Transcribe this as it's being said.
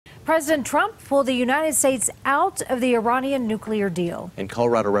President Trump pulled the United States out of the Iranian nuclear deal. And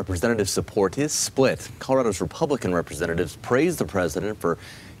Colorado representatives' support is split. Colorado's Republican representatives praised the president for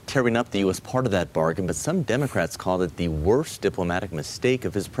tearing up the U.S. part of that bargain, but some Democrats called it the worst diplomatic mistake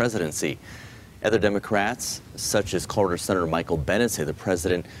of his presidency. Other Democrats, such as Colorado Senator Michael Bennet, say the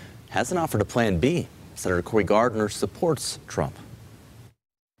president hasn't offered a plan B. Senator Cory Gardner supports Trump.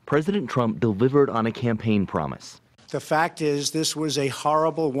 President Trump delivered on a campaign promise. The fact is, this was a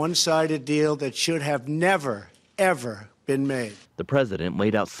horrible, one-sided deal that should have never, ever been made. The president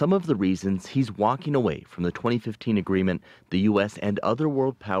laid out some of the reasons he's walking away from the 2015 agreement the U.S. and other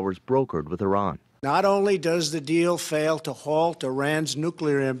world powers brokered with Iran. Not only does the deal fail to halt Iran's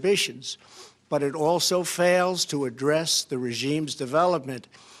nuclear ambitions, but it also fails to address the regime's development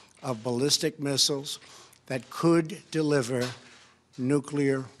of ballistic missiles that could deliver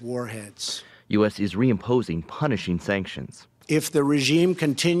nuclear warheads. U.S. is reimposing punishing sanctions. If the regime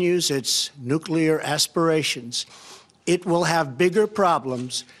continues its nuclear aspirations, it will have bigger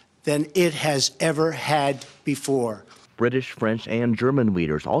problems than it has ever had before. British, French, and German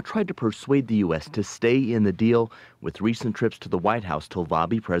leaders all tried to persuade the U.S. to stay in the deal, with recent trips to the White House to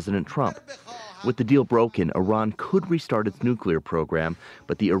lobby President Trump. With the deal broken, Iran could restart its nuclear program,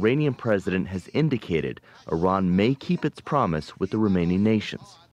 but the Iranian president has indicated Iran may keep its promise with the remaining nations.